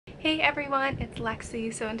Hey everyone, it's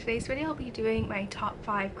Lexie. So in today's video I'll be doing my top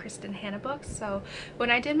 5 Kristin Hannah books. So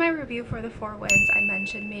when I did my review for The Four Winds, I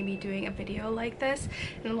mentioned maybe doing a video like this,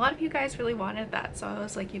 and a lot of you guys really wanted that, so I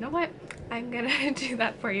was like, you know what, I'm gonna do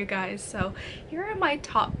that for you guys. So here are my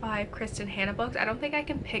top 5 Kristin Hannah books. I don't think I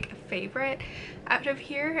can pick a favorite out of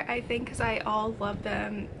here, I think, because I all love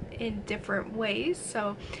them in different ways.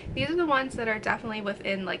 So these are the ones that are definitely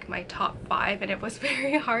within like my top 5, and it was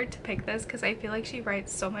very hard to pick this because I feel like she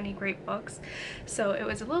writes so many great books, so it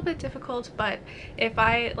was a little bit difficult. But if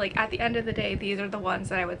I like, at the end of the day, these are the ones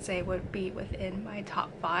that I would say would be within my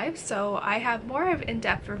top 5. So I have more of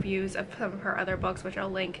in-depth reviews of some of her other books, which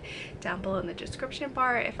I'll link down below in the description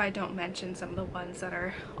bar if I don't mention some of the ones that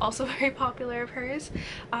are also very popular of hers.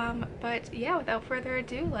 But yeah, without further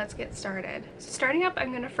ado, let's get started. So starting up,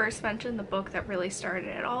 I'm going to first mention the book that really started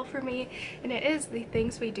it all for me, and it is The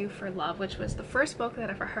Things We Do for Love, which was the first book that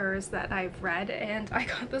of hers that I've read. And I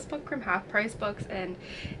got this book from Half Price Books, and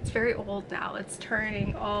it's very old now. It's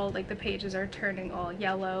turning all, like, the pages are turning all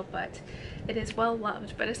yellow, but it is well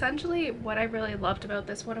loved. But essentially what I really loved about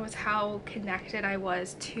this one was how connected I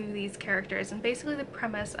was to these characters. And basically the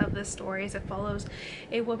premise of the story is it follows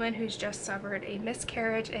a woman who's just suffered a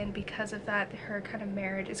miscarriage, and because of that her kind of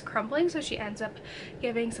marriage is crumbling, so she ends up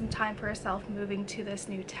giving some time for herself, moving to this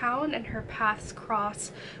new town, and her paths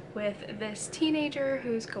cross with this teenager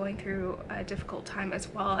who's going through a difficult time as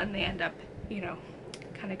well, and they end up, you know,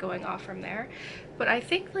 kind of going off from there. But I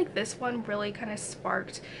think like this one really kind of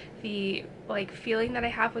sparked the like feeling that I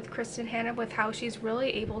have with Kristin Hannah, with how she's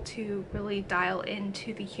really able to really dial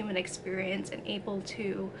into the human experience and able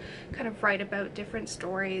to kind of write about different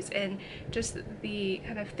stories and just the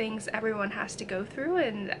kind of things everyone has to go through.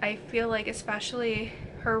 And I feel like especially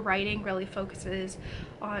her writing really focuses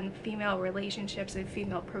on female relationships and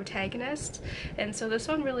female protagonists, and so this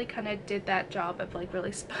one really kind of did that job of like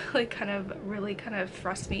really really kind of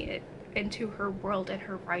thrust me into her world and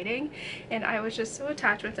her writing, and I was just so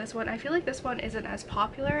attached with this one. I feel like this one isn't as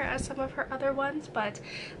popular as some of her other ones, but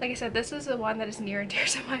like I said, this is the one that is near and dear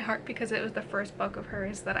to my heart because it was the first book of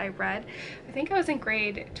hers that I read. I think I was in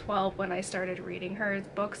grade 12 when I started reading her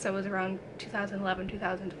books, so it was around 2011,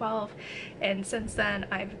 2012, and since then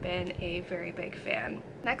I've been a very big fan.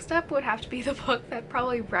 Next up would have to be the book that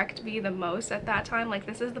probably wrecked me the most at that time. Like,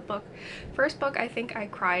 this is the first book I think I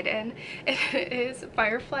cried in. It is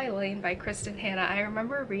Firefly Lane by Kristin Hannah. I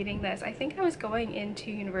remember reading this. I think I was going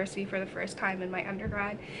into university for the first time in my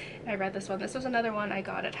undergrad, and I read this one. This was another one I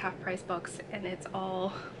got at Half Price Books, and it's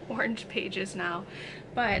all orange pages now.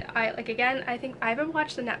 But I think I haven't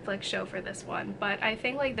watched the Netflix show for this one, but I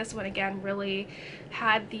think like this one again really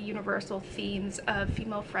had the universal themes of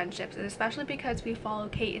female friendships, and especially because we follow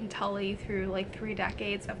Kate and Tully through like 3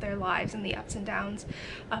 decades of their lives and the ups and downs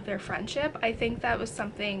of their friendship. I think that was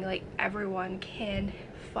something like everyone can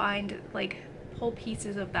find, like pull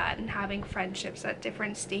pieces of that, and having friendships at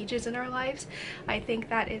different stages in our lives, I think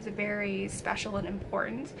that is very special and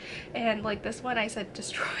important. And like this one, I said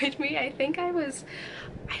destroyed me. I think I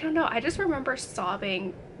don't know, I just remember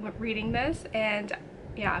sobbing reading this, and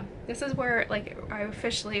yeah, this is where like I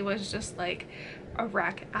officially was just like a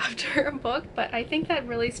wreck after a book. But I think that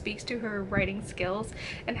really speaks to her writing skills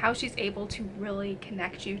and how she's able to really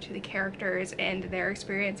connect you to the characters and their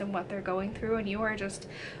experience and what they're going through, and you are just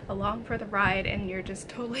along for the ride and you're just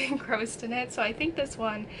totally engrossed in it. So I think this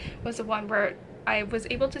one was the one where I was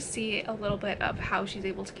able to see a little bit of how she's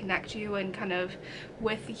able to connect you and kind of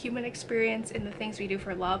with the human experience in The Things We Do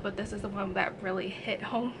for Love. But this is the one that really hit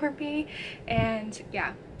home for me, and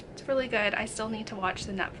yeah, it's really good. I still need to watch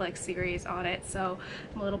the Netflix series on it, so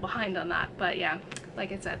I'm a little behind on that. But yeah,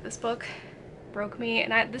 like I said, this book broke me,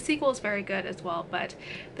 and the sequel is very good as well, but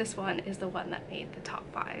this one is the one that made the top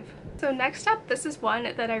 5. So next up, this is one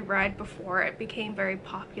that I read before it became very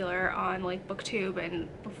popular on like BookTube and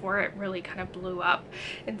before it really kind of blew up,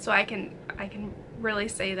 and so I can really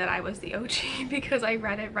say that I was the OG because I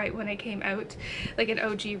read it right when it came out, like an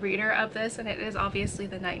OG reader of this, and it is obviously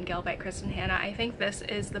The Nightingale by Kristin Hannah. I think this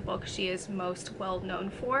is the book she is most well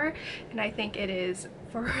known for, and I think it is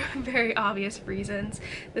for very obvious reasons.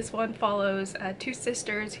 This one follows 2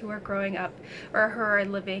 sisters who are growing up, or who are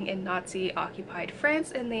living in Nazi occupied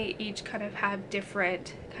France, and they each kind of have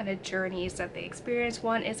different kind of journeys that they experience.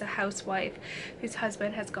 One is a housewife whose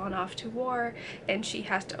husband has gone off to war, and she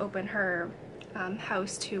has to open her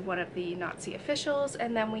house to one of the Nazi officials.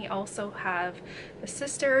 And then we also have the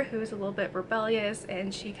sister who's a little bit rebellious,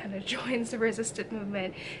 and she kind of joins the resistance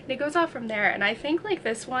movement, and it goes off from there. And I think like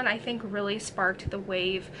this one, I think really sparked the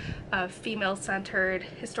wave of female-centered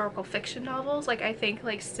historical fiction novels. Like I think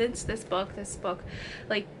like since this book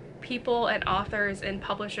like people and authors and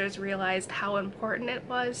publishers realized how important it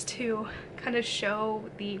was to kind of show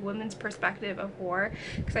the women's perspective of war,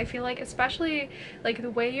 because I feel like, especially like the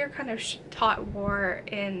way you're kind of taught war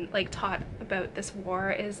and like taught about this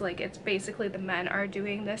war is like it's basically the men are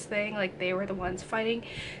doing this thing, like they were the ones fighting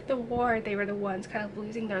the war, they were the ones kind of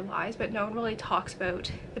losing their lives, but no one really talks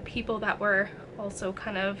about the people that were also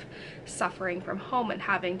kind of suffering from home and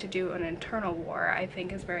having to do an internal war. I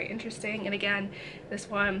think is very interesting. And again, this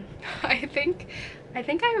one, I think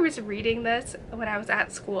I was reading this when I was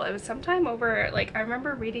at school. It was sometime over, like, I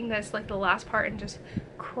remember reading this, like, the last part and just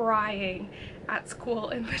crying at school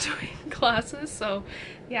in between classes. So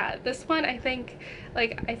yeah, this one, I think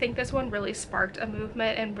this one really sparked a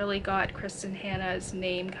movement and really got Kristin Hannah's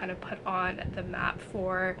name kind of put on the map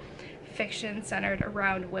for fiction centered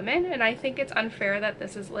around women. And I think it's unfair that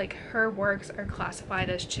this is like her works are classified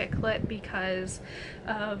as chick lit because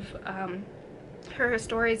of her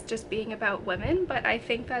stories just being about women, but I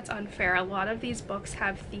think that's unfair. A lot of these books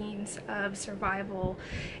have themes of survival,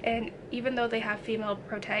 and even though they have female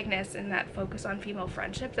protagonists and that focus on female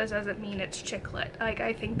friendships, that doesn't mean it's chick lit. Like,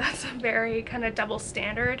 I think that's a very kind of double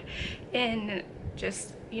standard in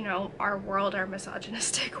just, you know, our world, our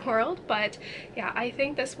misogynistic world. But yeah, I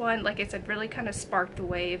think this one, like I said, really kind of sparked the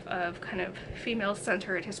wave of kind of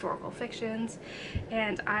female-centered historical fictions,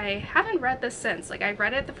 and I haven't read this since. Like, I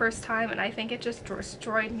read it the first time and I think it just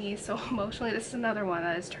destroyed me so emotionally. This is another one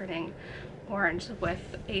that is turning orange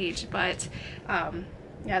with age, but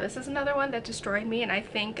yeah, this is another one that destroyed me, and I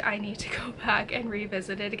think I need to go back and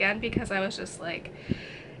revisit it again because I was just like,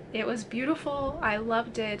 it was beautiful, I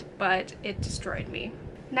loved it, but it destroyed me.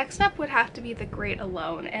 Next up would have to be The Great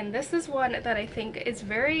Alone, and this is one that I think is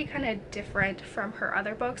very kind of different from her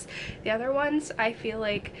other books. The other ones I feel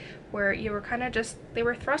like where you were kind of just, they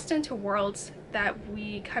were thrust into worlds that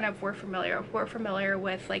we kind of were familiar with. We're familiar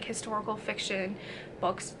with like historical fiction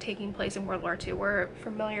books taking place in World War II. We're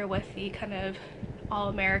familiar with the kind of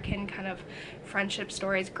all-American kind of friendship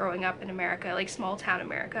stories growing up in America, like small town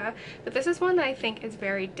America. But this is one that I think is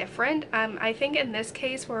very different. I think in this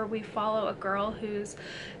case where we follow a girl who's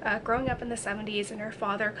growing up in the 70s and her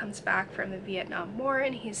father comes back from the Vietnam War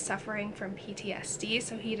and he's suffering from PTSD,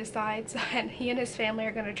 so he decides that he and his family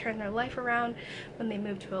are going to turn their life around when they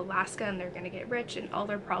move to Alaska, and they're going to get rich and all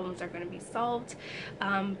their problems are going to be solved.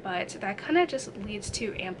 But that kind of just leads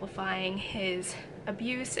to amplifying his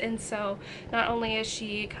abuse, and so not only is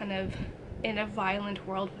she kind of in a violent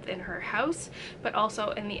world within her house, but also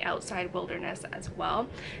in the outside wilderness as well.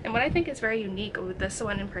 And what I think is very unique with this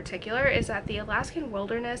one in particular is that the Alaskan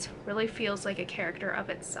wilderness really feels like a character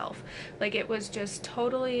of itself. Like, it was just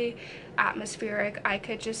totally atmospheric. I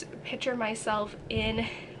could just picture myself in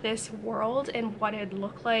this world and what it'd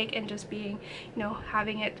look like, and just being, you know,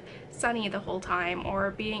 having it sunny the whole time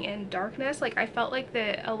or being in darkness. Like, I felt like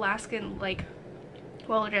the Alaskan like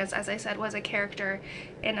wilderness, as I said, was a character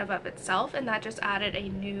in and of itself, and that just added a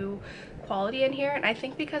new quality in here. And I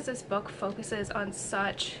think because this book focuses on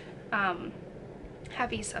such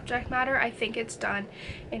heavy subject matter, I think it's done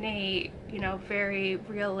in a, you know, very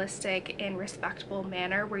realistic and respectable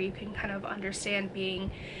manner where you can kind of understand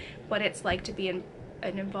being what it's like to be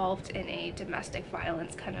involved in a domestic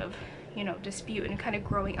violence kind of, you know, dispute, and kind of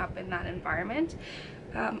growing up in that environment.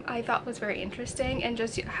 I thought was very interesting, and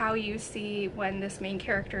just how you see when this main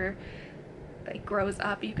character like grows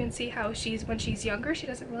up, you can see how when she's younger she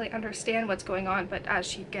doesn't really understand what's going on, but as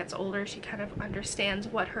she gets older she kind of understands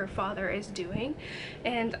what her father is doing.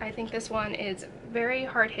 And I think this one is very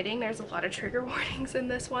hard-hitting. There's a lot of trigger warnings in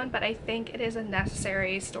this one, but I think it is a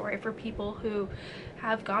necessary story for people who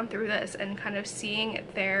have gone through this, and kind of seeing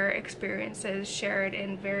their experiences shared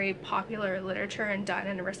in very popular literature and done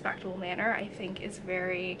in a respectable manner, I think is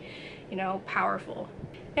very, you know, powerful.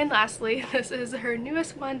 And lastly, this is her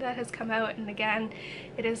newest one that has come out, and again,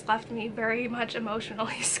 it has left me very much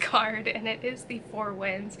emotionally scarred, and it is The Four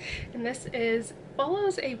Winds. And this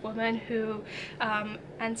follows a woman who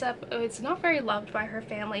ends up, it's not very loved by her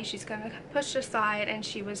family. She's kind of pushed aside, and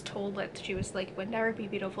she was told that she was like, would never be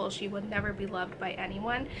beautiful, she would never be loved by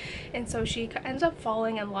anyone. And so she ends up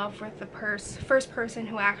falling in love with the first person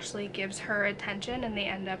who actually gives her attention, and they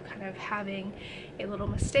end up kind of having a little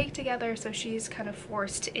mistake together, so she's kind of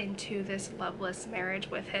forced into this loveless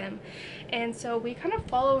marriage with him. And so we kind of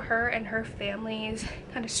follow her and her family's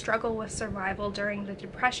kind of struggle with survival during the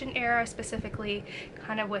Depression era, specifically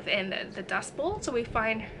kind of within the Dust Bowl. So we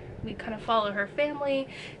kind of follow her family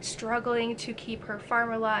struggling to keep her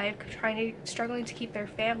farm alive, struggling to keep their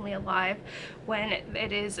family alive when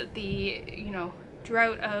it is the, you know,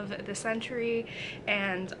 drought of the century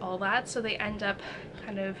and all that, so they end up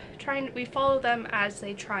kind of we follow them as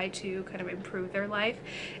they try to kind of improve their life.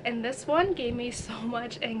 And this one gave me so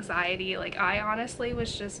much anxiety. Like, I honestly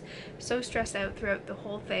was just so stressed out throughout the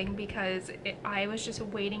whole thing because I was just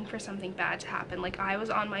waiting for something bad to happen. Like, I was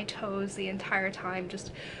on my toes the entire time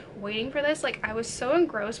just waiting for this. Like, I was so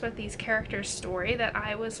engrossed with these characters' story that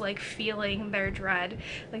I was like feeling their dread.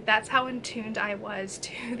 Like, that's how in tuned I was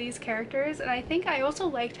to these characters. And I think I also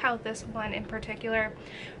liked how this one in particular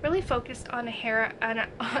really focused on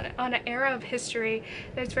an era of history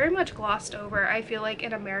that's very much glossed over, I feel like,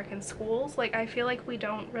 in American schools. Like, I feel like we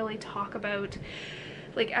don't really talk about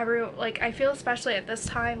I feel especially at this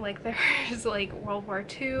time, like, there's like World War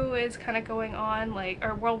II is kind of going on, like,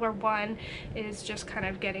 or World War I is just kind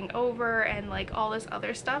of getting over, and like all this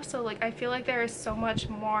other stuff. So like I feel like there is so much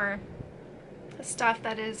more stuff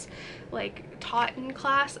that is like taught in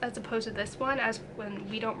class as opposed to this one, as when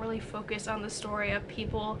we don't really focus on the story of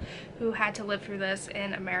people who had to live through this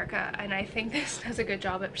in America. And I think this does a good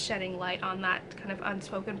job of shedding light on that kind of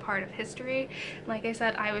unspoken part of history. Like I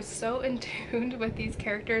said, I was so in tune with these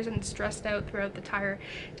characters and stressed out throughout the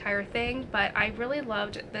entire thing, but I really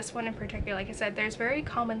loved this one in particular. Like I said, there's very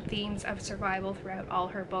common themes of survival throughout all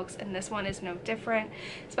her books, and this one is no different,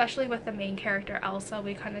 especially with the main character Elsa.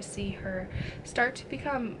 We kind of see her start to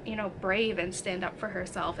become, you know, brave and stand up for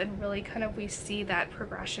herself, and really kind of we see that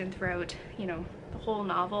progression throughout, you know, the whole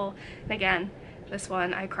novel. And again, this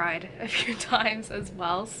one I cried a few times as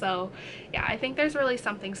well. So yeah, I think there's really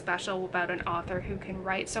something special about an author who can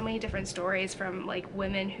write so many different stories from like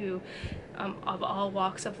women who of all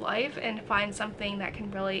walks of life, and find something that can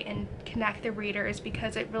really connect the readers,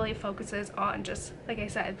 because it really focuses on, just like I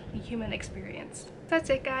said, the human experience. That's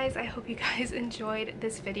it, guys. I hope you guys enjoyed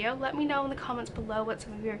this video. Let me know in the comments below what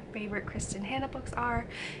some of your favorite Kristin Hannah books are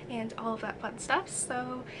and all of that fun stuff.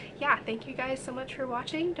 So yeah, thank you guys so much for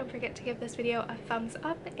watching. Don't forget to give this video a thumbs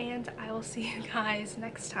up, and I will see you guys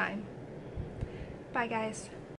next time. Bye, guys.